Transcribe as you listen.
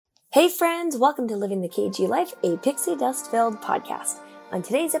Hey friends, welcome to Living the KG Life, a pixie dust-filled podcast. On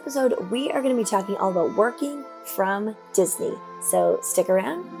today's episode, we are going to be talking all about working from Disney. So stick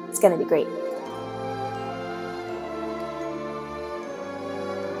around, it's going to be great.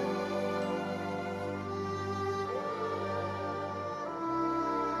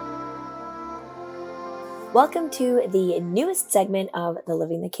 Welcome to the newest segment of the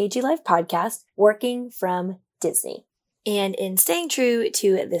Living the KG Life podcast, Working from Disney. And in staying true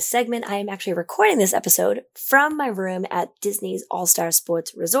to this segment, I am actually recording this episode from my room at Disney's All-Star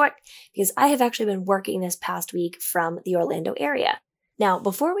Sports Resort because I have actually been working this past week from the Orlando area. Now,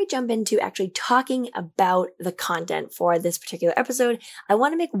 before we jump into actually talking about the content for this particular episode, I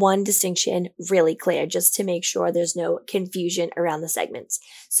want to make one distinction really clear just to make sure there's no confusion around the segments.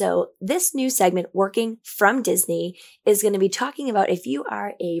 So this new segment, Working from Disney, is going to be talking about if you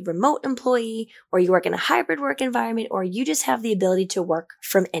are a remote employee or you work in a hybrid work environment or you just have the ability to work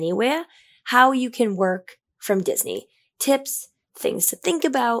from anywhere, how you can work from Disney. Tips, things to think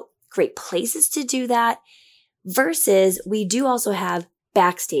about, great places to do that. Versus we do also have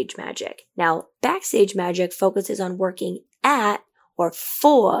Backstage Magic. Now, Backstage Magic focuses on working at or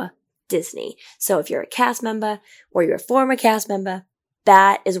for Disney. So if you're a cast member or you're a former cast member,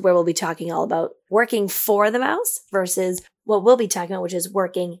 that is where we'll be talking all about working for the mouse versus what we'll be talking about, which is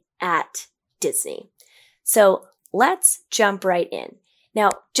working at Disney. So let's jump right in.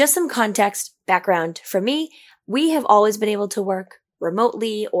 Now, just some context background for me. We have always been able to work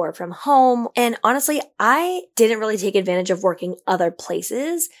remotely or from home. And honestly, I didn't really take advantage of working other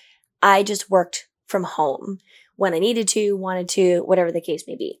places. I just worked from home when I needed to, wanted to, whatever the case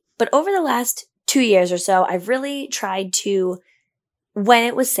may be. But over the last 2 years or so, I've really tried to, when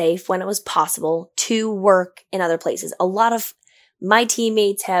it was safe, when it was possible, to work in other places. A lot of my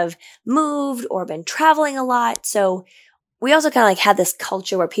teammates have moved or been traveling a lot. So we also kind of had this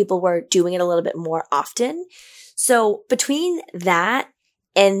culture where people were doing it a little bit more often. So between that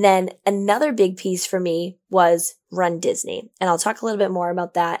and then another big piece for me was Run Disney. And I'll talk a little bit more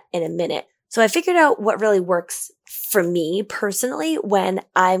about that in a minute. So I figured out what really works for me personally when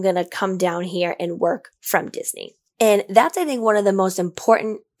I'm going to come down here and work from Disney. And that's, I think, one of the most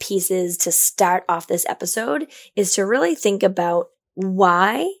important pieces to start off this episode is to really think about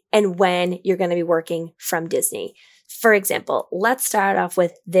why and when you're going to be working from Disney. For example, let's start off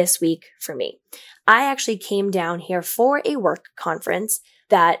with this week for me. I actually came down here for a work conference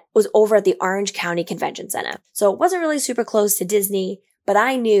that was over at the Orange County Convention Center. So it wasn't really super close to Disney, but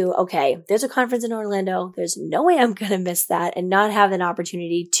I knew, okay, there's a conference in Orlando. There's no way I'm going to miss that and not have an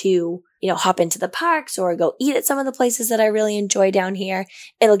opportunity to, hop into the parks or go eat at some of the places that I really enjoy down here.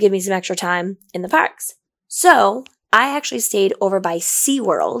 It'll give me some extra time in the parks. So I actually stayed over by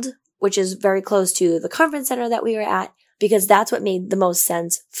SeaWorld, which is very close to the conference center that we were at, because that's what made the most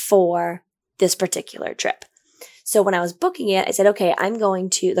sense for this particular trip. So when I was booking it, I said, okay,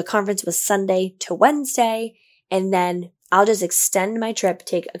 the conference was Sunday to Wednesday, and then I'll just extend my trip,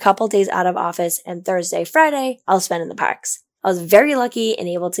 take a couple days out of office, and Thursday, Friday, I'll spend in the parks. I was very lucky and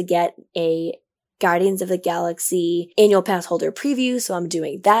able to get a Guardians of the Galaxy annual pass holder preview, so I'm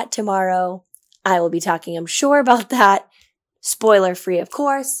doing that tomorrow. I will be talking, I'm sure, about that, spoiler free, of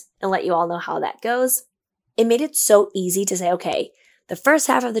course, and let you all know how that goes. It made it so easy to say, okay, the first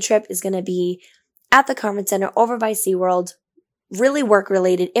half of the trip is going to be at the conference center over by SeaWorld, really work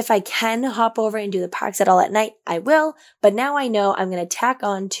related. If I can hop over and do the parks at all at night, I will. But now I know I'm going to tack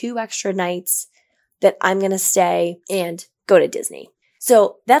on 2 extra nights that I'm going to stay and go to Disney.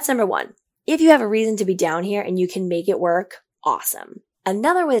 So that's number one. If you have a reason to be down here and you can make it work, awesome.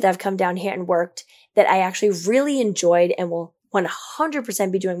 Another way that I've come down here and worked that I actually really enjoyed and will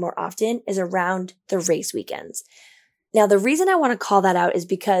 100% be doing more often is around the race weekends. Now, the reason I want to call that out is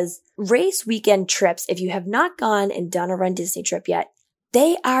because race weekend trips, if you have not gone and done a Run Disney trip yet,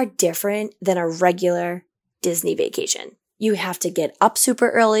 they are different than a regular Disney vacation. You have to get up super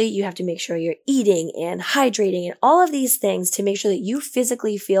early. You have to make sure you're eating and hydrating and all of these things to make sure that you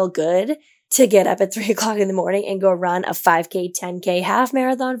physically feel good to get up at 3:00 in the morning and go run a 5K, 10K, half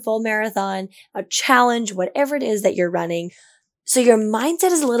marathon, full marathon, a challenge, whatever it is that you're running. So your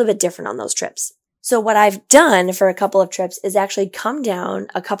mindset is a little bit different on those trips. So what I've done for a couple of trips is actually come down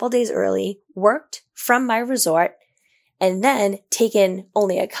a couple days early, worked from my resort, and then taken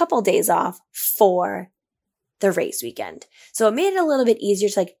only a couple days off for the race weekend. So it made it a little bit easier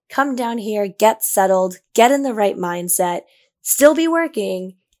to come down here, get settled, get in the right mindset, still be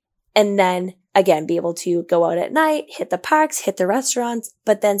working, and then again, be able to go out at night, hit the parks, hit the restaurants,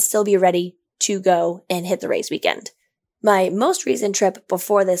 but then still be ready to go and hit the race weekend. My most recent trip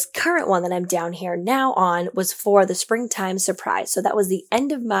before this current one that I'm down here now on was for the springtime surprise. So that was the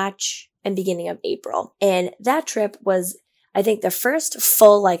end of March and beginning of April. And that trip was, I think, the first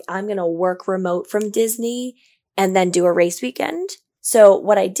full, I'm going to work remote from Disney and then do a race weekend. So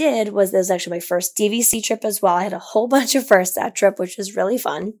what I did was, this was actually my first DVC trip as well. I had a whole bunch of firsts that trip, which was really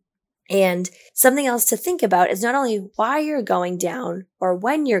fun. And something else to think about is not only why you're going down or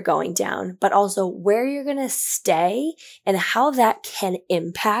when you're going down, but also where you're going to stay and how that can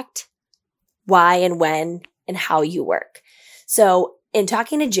impact why and when and how you work. So in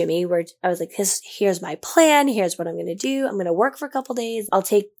talking to Jimmy, where I was like, here's my plan. Here's what I'm going to do. I'm going to work for a couple days. I'll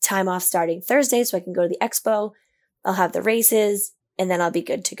take time off starting Thursday so I can go to the expo. I'll have the races and then I'll be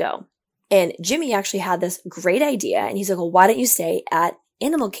good to go. And Jimmy actually had this great idea. And he's like, well, why don't you stay at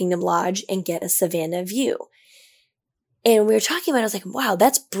Animal Kingdom Lodge and get a Savannah view? And we were talking about it. I was like, wow,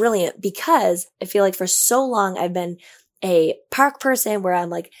 that's brilliant, because I feel like for so long I've been a park person where I'm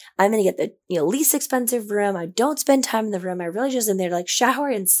like, I'm going to get the least expensive room. I don't spend time in the room. I really just am there to shower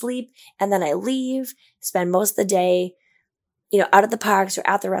and sleep. And then I leave, spend most of the day, out at the parks or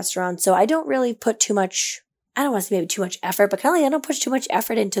at the restaurant. So I don't really put too much, I don't want to say maybe too much effort, but I don't put too much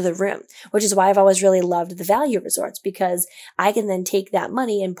effort into the room, which is why I've always really loved the value resorts, because I can then take that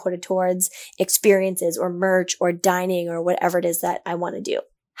money and put it towards experiences or merch or dining or whatever it is that I want to do.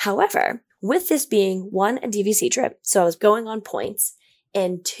 However, with this being one, a DVC trip, so I was going on points,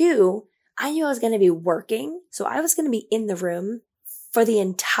 and two, I knew I was going to be working. So I was going to be in the room for the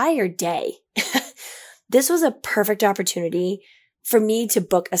entire day. This was a perfect opportunity for me to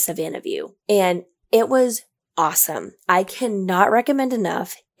book a Savannah view, and it was awesome. I cannot recommend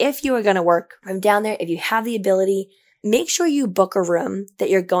enough. If you are going to work from down there, if you have the ability, make sure you book a room that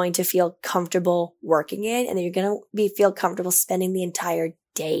you're going to feel comfortable working in and that you're going to feel comfortable spending the entire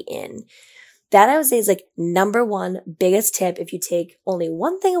day in. That, I would say, is number one biggest tip. If you take only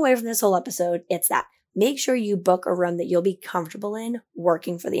one thing away from this whole episode, it's that. Make sure you book a room that you'll be comfortable in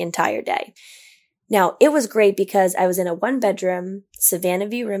working for the entire day. Now, it was great because I was in a 1-bedroom Savannah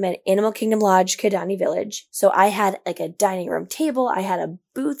view room at Animal Kingdom Lodge, Kidani Village. So I had a dining room table. I had a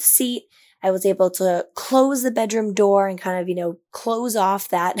booth seat. I was able to close the bedroom door and close off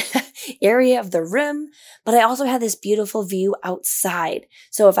that area of the room. But I also had this beautiful view outside.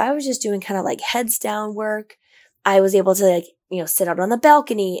 So if I was just doing heads down work, I was able to sit out on the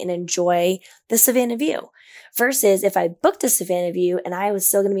balcony and enjoy the Savannah view. Versus if I booked a Savannah view and I was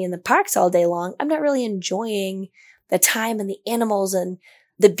still going to be in the parks all day long, I'm not really enjoying the time and the animals and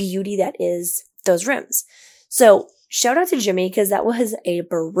the beauty that is those rooms. So shout out to Jimmy, because that was a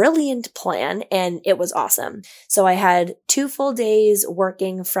brilliant plan and it was awesome. So I had 2 full days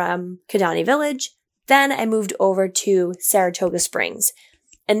working from Kidani Village. Then I moved over to Saratoga Springs.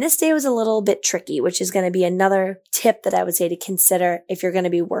 And this day was a little bit tricky, which is going to be another tip that I would say to consider if you're going to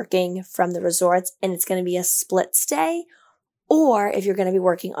be working from the resorts and it's going to be a split stay, or if you're going to be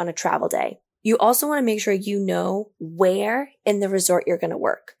working on a travel day. You also want to make sure you know where in the resort you're going to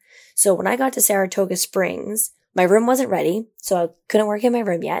work. So when I got to Saratoga Springs, my room wasn't ready, so I couldn't work in my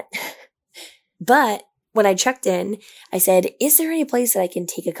room yet. But when I checked in, I said, is there any place that I can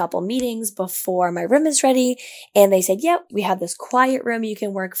take a couple meetings before my room is ready? And they said, yep, we have this quiet room you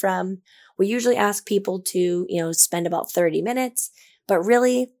can work from. We usually ask people to, spend about 30 minutes. But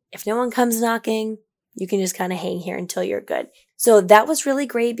really, if no one comes knocking, you can just kind of hang here until you're good. So that was really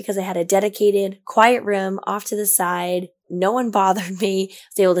great because I had a dedicated, quiet room off to the side. No one bothered me. I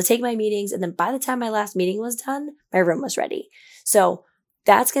was able to take my meetings. And then by the time my last meeting was done, my room was ready. So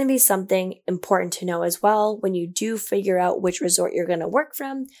that's going to be something important to know as well when you do figure out which resort you're going to work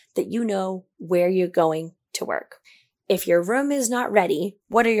from, that you know where you're going to work. If your room is not ready,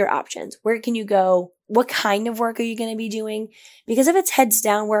 what are your options? Where can you go? What kind of work are you going to be doing? Because if it's heads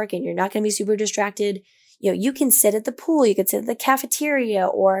down work and you're not going to be super distracted, you can sit at the pool, you could sit at the cafeteria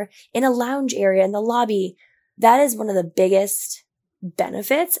or in a lounge area in the lobby. That is one of the biggest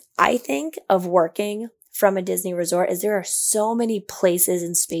benefits, I think, of working from a Disney resort, is there are so many places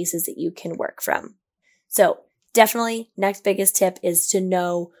and spaces that you can work from. So definitely next biggest tip is to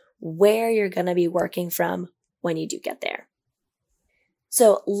know where you're going to be working from when you do get there.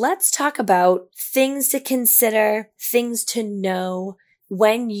 So let's talk about things to consider, things to know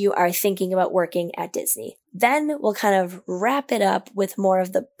when you are thinking about working at Disney. Then we'll kind of wrap it up with more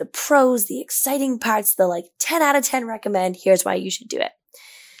of the pros, the exciting parts, the 10 out of 10 recommend, here's why you should do it.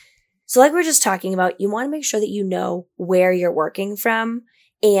 So like we were just talking about, you want to make sure that you know where you're working from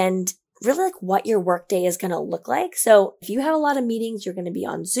and really what your workday is going to look like. So if you have a lot of meetings, you're going to be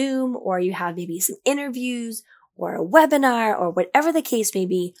on Zoom, or you have maybe some interviews or a webinar or whatever the case may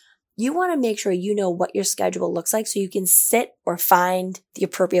be, you want to make sure you know what your schedule looks like so you can sit or find the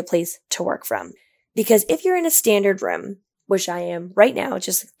appropriate place to work from. Because if you're in a standard room, which I am right now,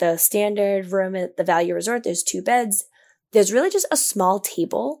 just the standard room at the Value Resort, there's 2 beds. There's really just a small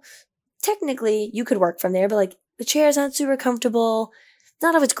table. Technically, you could work from there, but like the chairs aren't super comfortable. It's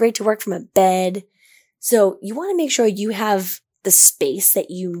not always great to work from a bed. So you want to make sure you have the space that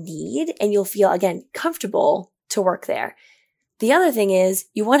you need and you'll feel, again, comfortable to work there. The other thing is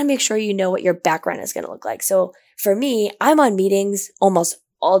you want to make sure you know what your background is going to look like. So for me, I'm on meetings almost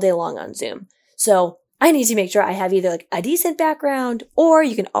all day long on Zoom. So I need to make sure I have either like a decent background, or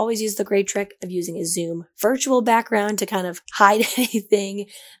you can always use the great trick of using a Zoom virtual background to kind of hide anything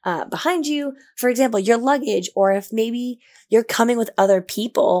behind you. For example, your luggage, or if maybe you're coming with other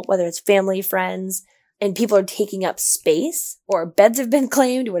people, whether it's family, friends, and people are taking up space or beds have been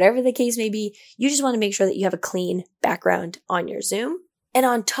claimed, whatever the case may be, you just want to make sure that you have a clean background on your Zoom. And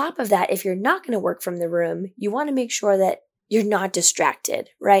on top of that, if you're not going to work from the room, you want to make sure that you're not distracted,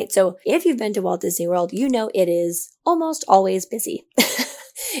 right? So if you've been to Walt Disney World, you know it is almost always busy.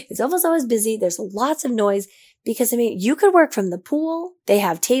 It's almost always busy. There's lots of noise because, you could work from the pool. They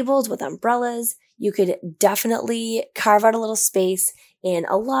have tables with umbrellas. You could definitely carve out a little space in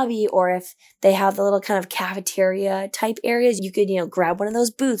a lobby, or if they have the little kind of cafeteria type areas, you could, grab one of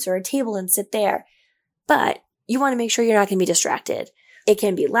those booths or a table and sit there. But you want to make sure you're not going to be distracted. It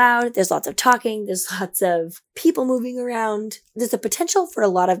can be loud. There's lots of talking. There's lots of people moving around. There's a potential for a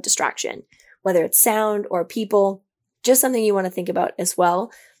lot of distraction, whether it's sound or people, just something you want to think about as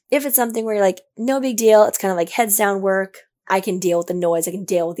well. If it's something where you're like, no big deal, it's kind of like heads down work. I can deal with the noise. I can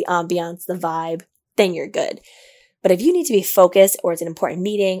deal with the ambiance, the vibe, then you're good. But if you need to be focused, or it's an important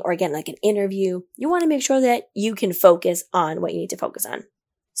meeting, or again, like an interview, you want to make sure that you can focus on what you need to focus on.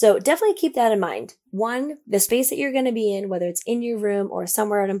 So definitely keep that in mind. 1, the space that you're going to be in, whether it's in your room or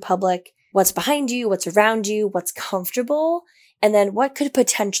somewhere out in public, what's behind you, what's around you, what's comfortable, and then what could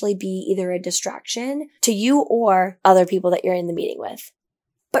potentially be either a distraction to you or other people that you're in the meeting with.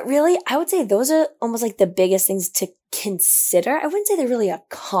 But really, I would say those are almost like the biggest things to consider. I wouldn't say they're really a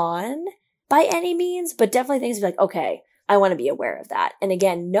con by any means, but definitely things to be like, okay, I want to be aware of that. And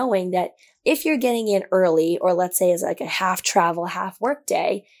again, knowing that if you're getting in early, or let's say it's like a half travel, half work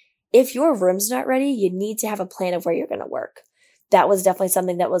day, if your room's not ready, you need to have a plan of where you're going to work. That was definitely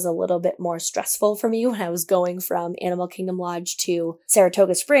something that was a little bit more stressful for me when I was going from Animal Kingdom Lodge to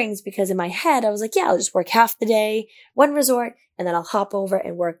Saratoga Springs, because in my head, I was like, yeah, I'll just work half the day, one resort, and then I'll hop over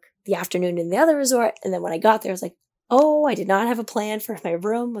and work the afternoon in the other resort. And then when I got there, I was like, oh, I did not have a plan for if my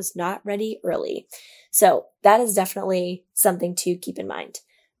room was not ready early. So that is definitely something to keep in mind.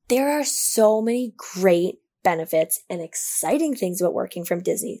 There are so many great benefits and exciting things about working from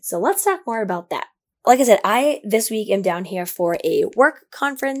Disney. So let's talk more about that. Like I said, I this week am down here for a work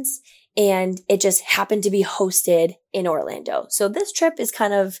conference, and it just happened to be hosted in Orlando. So this trip is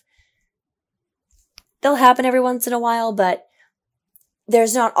they'll happen every once in a while, but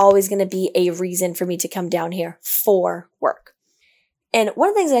there's not always going to be a reason for me to come down here for work. And one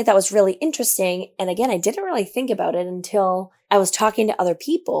of the things that I thought was really interesting, and again, I didn't really think about it until I was talking to other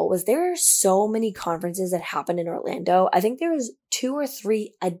people, was there are so many conferences that happen in Orlando. I think there was 2 or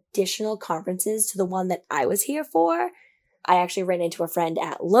 3 additional conferences to the one that I was here for. I actually ran into a friend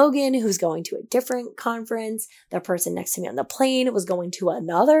at Logan who's going to a different conference. The person next to me on the plane was going to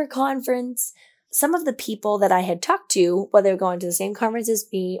another conference. Some of the people that I had talked to, whether they were going to the same conference as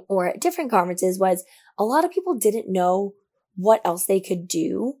me or at different conferences, was a lot of people didn't know what else they could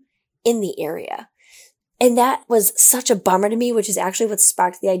do in the area. And that was such a bummer to me, which is actually what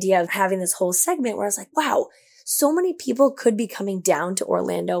sparked the idea of having this whole segment where I was like, wow, so many people could be coming down to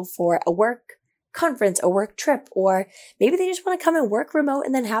Orlando for a work conference, a work trip, or maybe they just want to come and work remote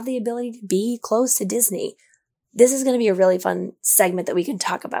and then have the ability to be close to Disney. This is going to be a really fun segment that we can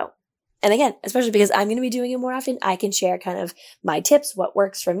talk about. And again, especially because I'm going to be doing it more often, I can share kind of my tips, what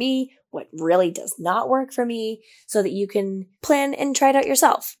works for me, what really does not work for me, so that you can plan and try it out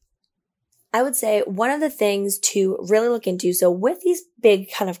yourself. I would say one of the things to really look into, so with these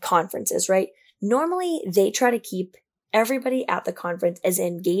big kind of conferences, right? Normally they try to keep everybody at the conference as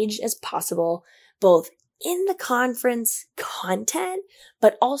engaged as possible, both in the conference content,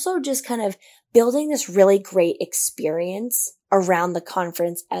 but also just kind of building this really great experience around the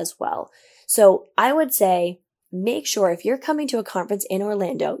conference as well. So I would say, make sure if you're coming to a conference in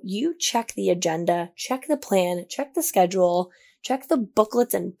Orlando, you check the agenda, check the plan, check the schedule, check the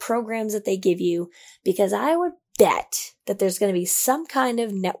booklets and programs that they give you, because I would bet that there's going to be some kind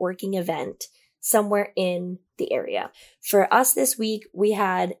of networking event somewhere in the area. For us this week, we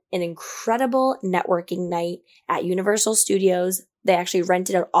had an incredible networking night at Universal Studios. They actually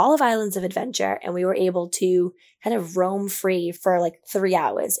rented out all of Islands of Adventure, and we were able to kind of roam free for like 3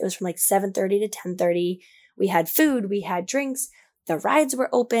 hours. It was from like 7:30 to 10:30. We had food, we had drinks, the rides were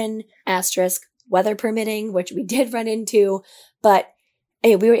open, asterisk, weather permitting, which we did run into, but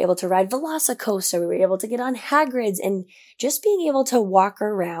we were able to ride Velocicoaster, we were able to get on Hagrid's, and just being able to walk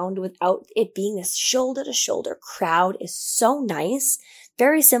around without it being this shoulder-to-shoulder crowd is so nice.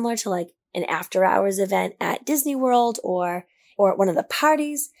 Very similar to like an after-hours event at Disney World or one of the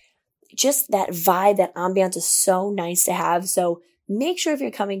parties. Just that vibe, that ambiance is so nice to have. So make sure if you're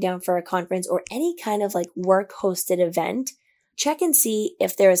coming down for a conference or any kind of like work-hosted event, check and see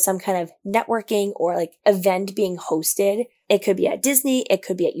if there is some kind of networking or like event being hosted. It could be at Disney, it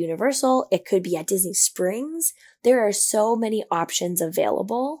could be at Universal, it could be at Disney Springs. There are so many options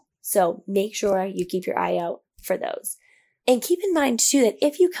available. So make sure you keep your eye out for those. And keep in mind too that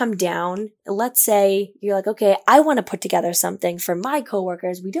if you come down, let's say you're like, okay, I want to put together something for my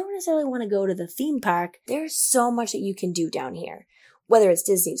coworkers. We don't necessarily want to go to the theme park. There's so much that you can do down here. Whether it's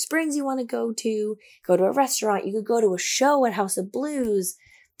Disney Springs you want to go to a restaurant, you could go to a show at House of Blues.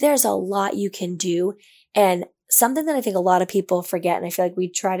 There's a lot you can do. And something that I think a lot of people forget, and I feel like we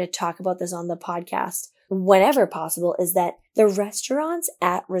try to talk about this on the podcast whenever possible, is that the restaurants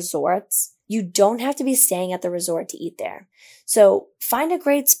at resorts, you don't have to be staying at the resort to eat there. So find a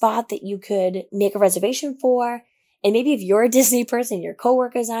great spot that you could make a reservation for. And maybe if you're a Disney person, your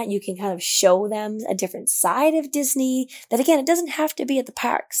coworkers aren't, you can kind of show them a different side of Disney. That again, it doesn't have to be at the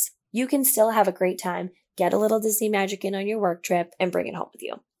parks. You can still have a great time, get a little Disney magic in on your work trip, and bring it home with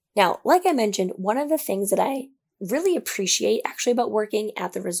you. Now, like I mentioned, one of the things that I really appreciate actually about working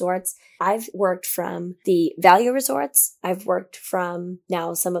at the resorts, I've worked from the value resorts. I've worked from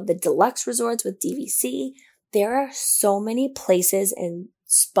now some of the deluxe resorts with DVC. There are so many places and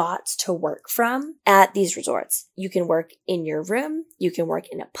spots to work from at these resorts. You can work in your room. You can work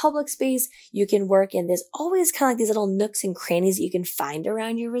in a public space. You can work in, there's always kind of like these little nooks and crannies that you can find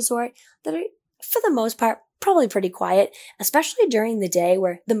around your resort that are, for the most part, probably pretty quiet, especially during the day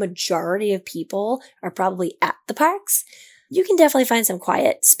where the majority of people are probably at the parks. You can definitely find some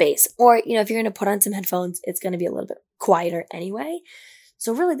quiet space. Or, if you're going to put on some headphones, it's going to be a little bit quieter anyway.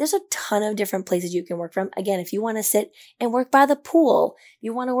 So really, there's a ton of different places you can work from. Again, if you want to sit and work by the pool,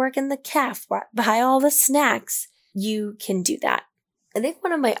 you want to work in the caf, buy all the snacks, you can do that. I think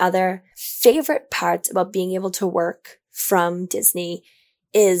one of my other favorite parts about being able to work from Disney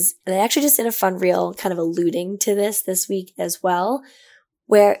is, and I actually just did a fun reel kind of alluding to this week as well,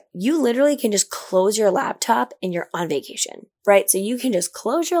 where you literally can just close your laptop and you're on vacation, right? So you can just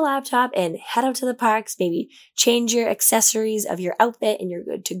close your laptop and head out to the parks, maybe change your accessories of your outfit and you're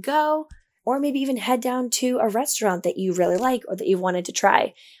good to go. Or maybe even head down to a restaurant that you really like or that you wanted to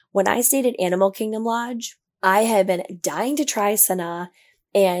try. When I stayed at Animal Kingdom Lodge, I had been dying to try Sanaa,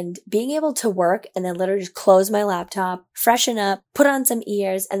 and being able to work and then literally just close my laptop, freshen up, put on some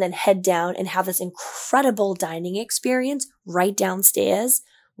ears, and then head down and have this incredible dining experience right downstairs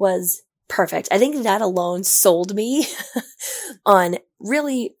was perfect. I think that alone sold me on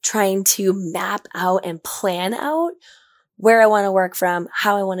really trying to map out and plan out where I want to work from,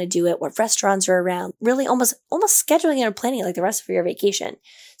 how I want to do it, what restaurants are around, really almost scheduling and planning like the rest of your vacation.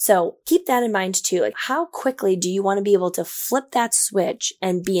 So keep that in mind too. Like, how quickly do you want to be able to flip that switch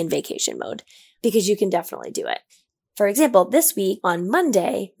and be in vacation mode? Because you can definitely do it. For example, this week on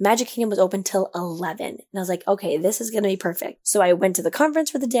Monday, Magic Kingdom was open till 11. And I was like, okay, this is going to be perfect. So I went to the conference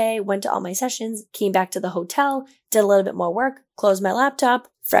for the day, went to all my sessions, came back to the hotel, did a little bit more work, closed my laptop,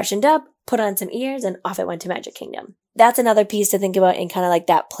 freshened up, put on some ears, and off I went to Magic Kingdom. That's another piece to think about in kind of like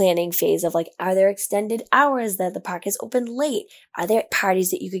that planning phase of like, are there extended hours that the park is open late? Are there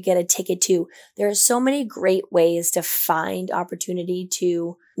parties that you could get a ticket to? There are so many great ways to find opportunity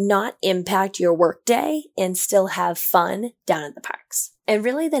to not impact your workday and still have fun down at the parks. And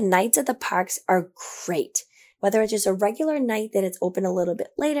really the nights at the parks are great. Whether it's just a regular night that it's open a little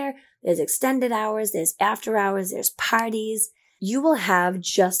bit later, there's extended hours, there's after hours, there's parties. You will have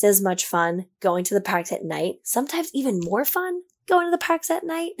just as much fun going to the parks at night, sometimes even more fun going to the parks at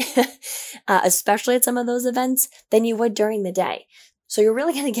night, especially at some of those events, than you would during the day. So you're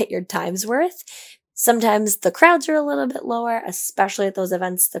really going to get your time's worth. Sometimes the crowds are a little bit lower, especially at those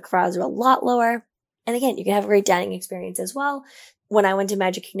events, the crowds are a lot lower. And again, you can have a great dining experience as well. When I went to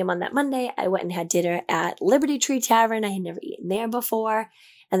Magic Kingdom on that Monday, I went and had dinner at Liberty Tree Tavern. I had never eaten there before.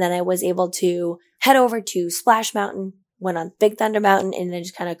 And then I was able to head over to Splash Mountain, went on Big Thunder Mountain, and then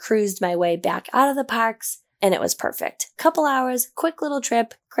just kind of cruised my way back out of the parks, and it was perfect. Couple hours, quick little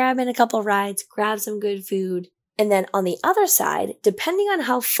trip, grab in a couple rides, grab some good food. And then on the other side, depending on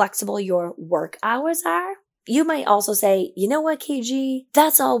how flexible your work hours are, You might also say, you know what, KG,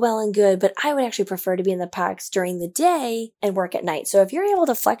 that's all well and good, but I would actually prefer to be in the parks during the day and work at night. So if you're able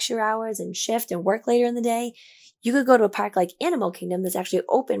to flex your hours and shift and work later in the day, you could go to a park like Animal Kingdom that's actually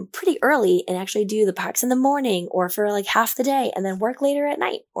open pretty early and actually do the parks in the morning or for like half the day and then work later at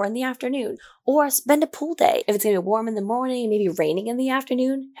night or in the afternoon, or spend a pool day. If it's going to be warm in the morning and maybe raining in the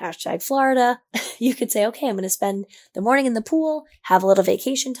afternoon, #Florida, you could say, okay, I'm going to spend the morning in the pool, have a little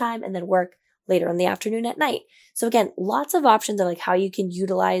vacation time, and then work later in the afternoon at night. So again, lots of options of like how you can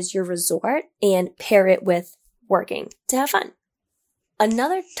utilize your resort and pair it with working to have fun.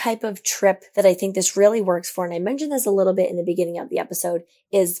 Another type of trip that I think this really works for, and I mentioned this a little bit in the beginning of the episode,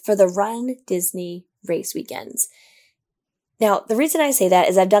 is for the Run Disney race weekends. Now, the reason I say that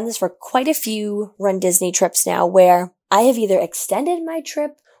is I've done this for quite a few Run Disney trips now where I have either extended my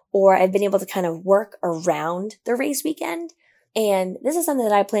trip or I've been able to kind of work around the race weekend. And this is something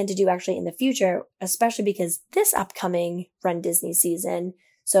that I plan to do actually in the future, especially because this upcoming Run Disney season,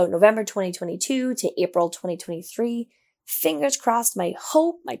 so November 2022 to April 2023, fingers crossed, my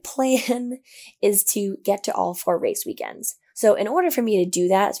hope, my plan is to get to all 4 race weekends. So in order for me to do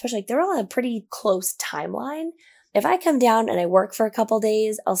that, especially like they're all on a pretty close timeline, if I come down and I work for a couple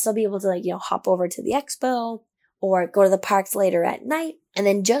days, I'll still be able to hop over to the expo or go to the parks later at night and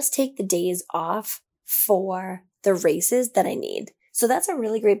then just take the days off for the races that I need. So that's a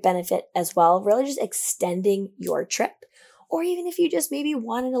really great benefit as well, really just extending your trip. Or even if you just maybe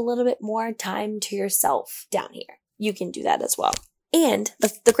wanted a little bit more time to yourself down here, you can do that as well. And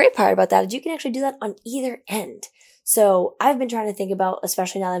the great part about that is you can actually do that on either end. So I've been trying to think about,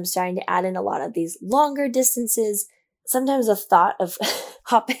 especially now that I'm starting to add in a lot of these longer distances, sometimes the thought of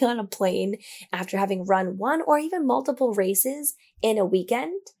hopping on a plane after having run one or even multiple races in a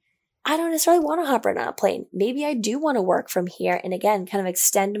weekend, I don't necessarily want to hop right on a plane. Maybe I do want to work from here and again, kind of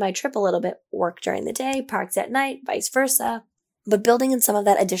extend my trip a little bit, work during the day, parks at night, vice versa. But building in some of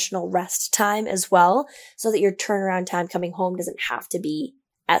that additional rest time as well so that your turnaround time coming home doesn't have to be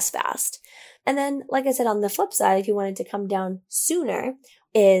as fast. And then, like I said, on the flip side, if you wanted to come down sooner,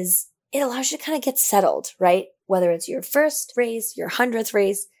 is it allows you to kind of get settled, right? Whether it's your first race, your 100th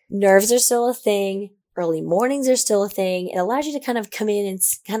race, nerves are still a thing. Early mornings are still a thing. It allows you to kind of come in and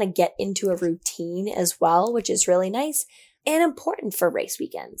kind of get into a routine as well, which is really nice and important for race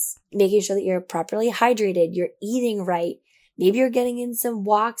weekends. Making sure that you're properly hydrated, you're eating right. Maybe you're getting in some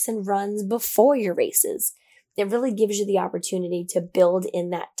walks and runs before your races. It really gives you the opportunity to build in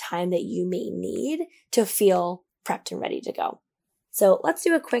that time that you may need to feel prepped and ready to go. So let's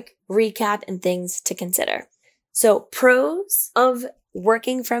do a quick recap and things to consider. So pros of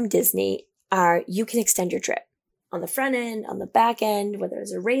working from Disney are you can extend your trip on the front end, on the back end, whether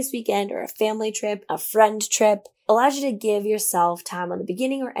it's a race weekend or a family trip, a friend trip, allows you to give yourself time on the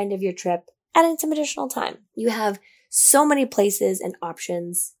beginning or end of your trip, add in some additional time. You have so many places and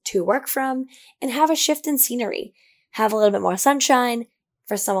options to work from and have a shift in scenery. Have a little bit more sunshine.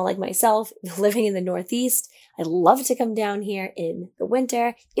 For someone like myself, living in the Northeast, I love to come down here in the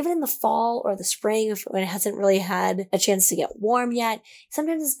winter, even in the fall or the spring when it hasn't really had a chance to get warm yet.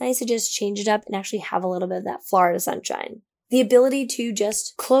 Sometimes it's nice to just change it up and actually have a little bit of that Florida sunshine. The ability to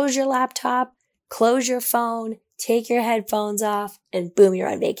just close your laptop, close your phone, take your headphones off, and boom,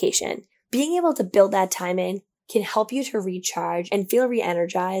 you're on vacation. Being able to build that time in can help you to recharge and feel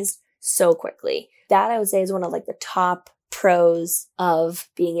re-energized so quickly. That I would say is one of like the top pros of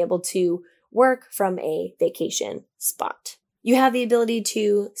being able to work from a vacation spot. You have the ability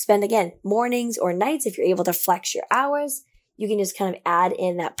to spend, again, mornings or nights if you're able to flex your hours. You can just kind of add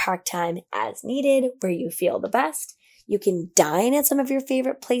in that park time as needed where you feel the best. You can dine at some of your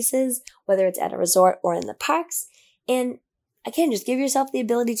favorite places, whether it's at a resort or in the parks. And again, just give yourself the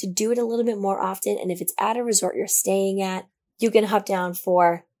ability to do it a little bit more often. And if it's at a resort you're staying at, you can hop down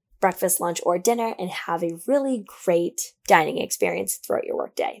for breakfast, lunch, or dinner and have a really great dining experience throughout your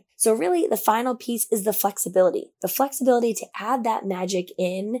workday. So really the final piece is the flexibility to add that magic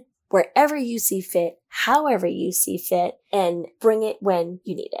in wherever you see fit, however you see fit, and bring it when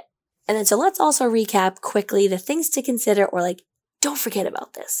you need it. And then so let's also recap quickly the things to consider, or like, don't forget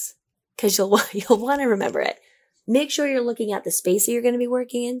about this because you'll want to remember it. Make sure you're looking at the space that you're going to be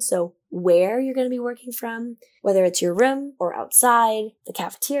working in. So where you're going to be working from, whether it's your room or outside, the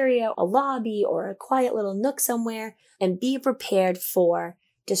cafeteria, a lobby, or a quiet little nook somewhere, and be prepared for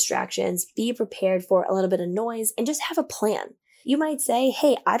distractions, be prepared for a little bit of noise, and just have a plan. You might say,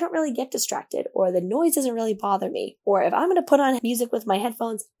 hey, I don't really get distracted, or the noise doesn't really bother me, or if I'm going to put on music with my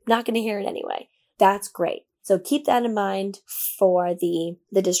headphones, I'm not going to hear it anyway. That's great. So keep that in mind for the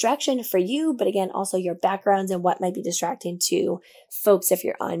distraction for you, but again, also your backgrounds and what might be distracting to folks if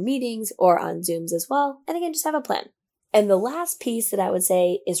you're on meetings or on Zooms as well. And again, just have a plan. And the last piece that I would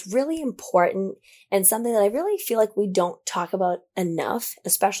say is really important and something that I really feel like we don't talk about enough,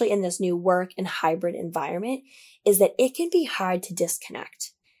 especially in this new work and hybrid environment, is that it can be hard to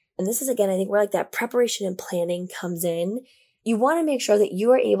disconnect. And this is, again, I think where like that preparation and planning comes in. You want to make sure that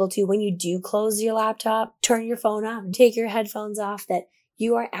you are able to, when you do close your laptop, turn your phone off, take your headphones off, that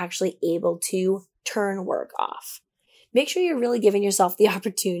you are actually able to turn work off. Make sure you're really giving yourself the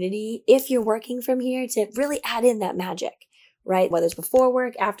opportunity, if you're working from here, to really add in that magic, right? Whether it's before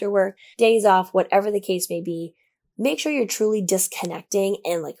work, after work, days off, whatever the case may be, make sure you're truly disconnecting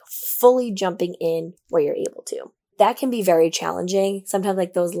and like fully jumping in where you're able to. That can be very challenging. Sometimes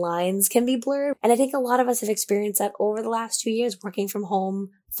like those lines can be blurred. And I think a lot of us have experienced that over the last 2 years working from home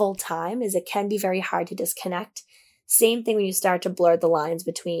full time, is it can be very hard to disconnect. Same thing when you start to blur the lines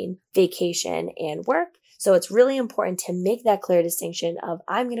between vacation and work. So it's really important to make that clear distinction of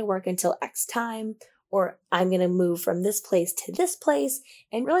I'm going to work until X time, or I'm going to move from this place to this place,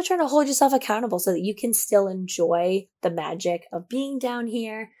 and really trying to hold yourself accountable so that you can still enjoy the magic of being down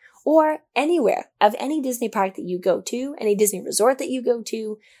here or anywhere of any Disney park that you go to, any Disney resort that you go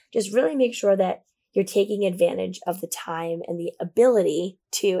to. Just really make sure that you're taking advantage of the time and the ability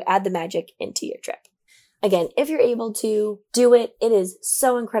to add the magic into your trip. Again, if you're able to do it, it is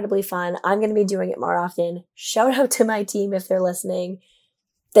so incredibly fun. I'm going to be doing it more often. Shout out to my team if they're listening.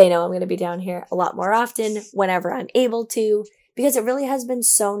 They know I'm going to be down here a lot more often whenever I'm able to, because it really has been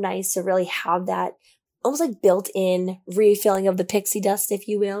so nice to really have that almost like built-in refilling of the pixie dust, if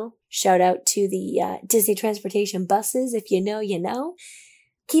you will. Shout out to the Disney transportation buses. If you know, you know.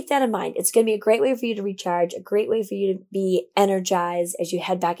 Keep that in mind. It's going to be a great way for you to recharge, a great way for you to be energized as you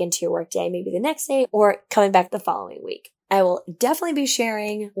head back into your workday, maybe the next day or coming back the following week. I will definitely be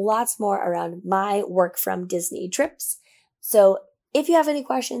sharing lots more around my work from Disney trips. So if you have any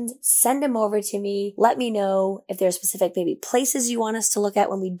questions, send them over to me. Let me know if there's specific maybe places you want us to look at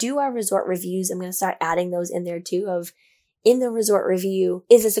when we do our resort reviews. I'm going to start adding those in there too, of in the resort review,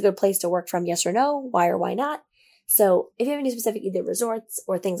 is this a good place to work from? Yes or no? Why or why not? So if you have any specific either resorts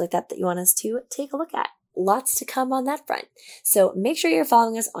or things like that that you want us to take a look at, lots to come on that front. So make sure you're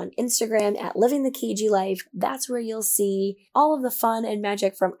following us on Instagram at Living the KG Life. That's where you'll see all of the fun and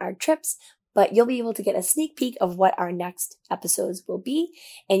magic from our trips, but you'll be able to get a sneak peek of what our next episodes will be.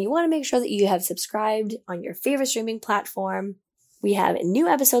 And you want to make sure that you have subscribed on your favorite streaming platform. We have new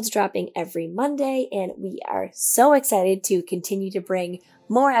episodes dropping every Monday, and we are so excited to continue to bring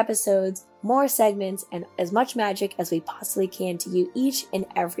more episodes, more segments, and as much magic as we possibly can to you each and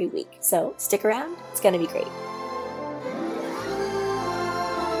every week. So stick around. It's going to be great.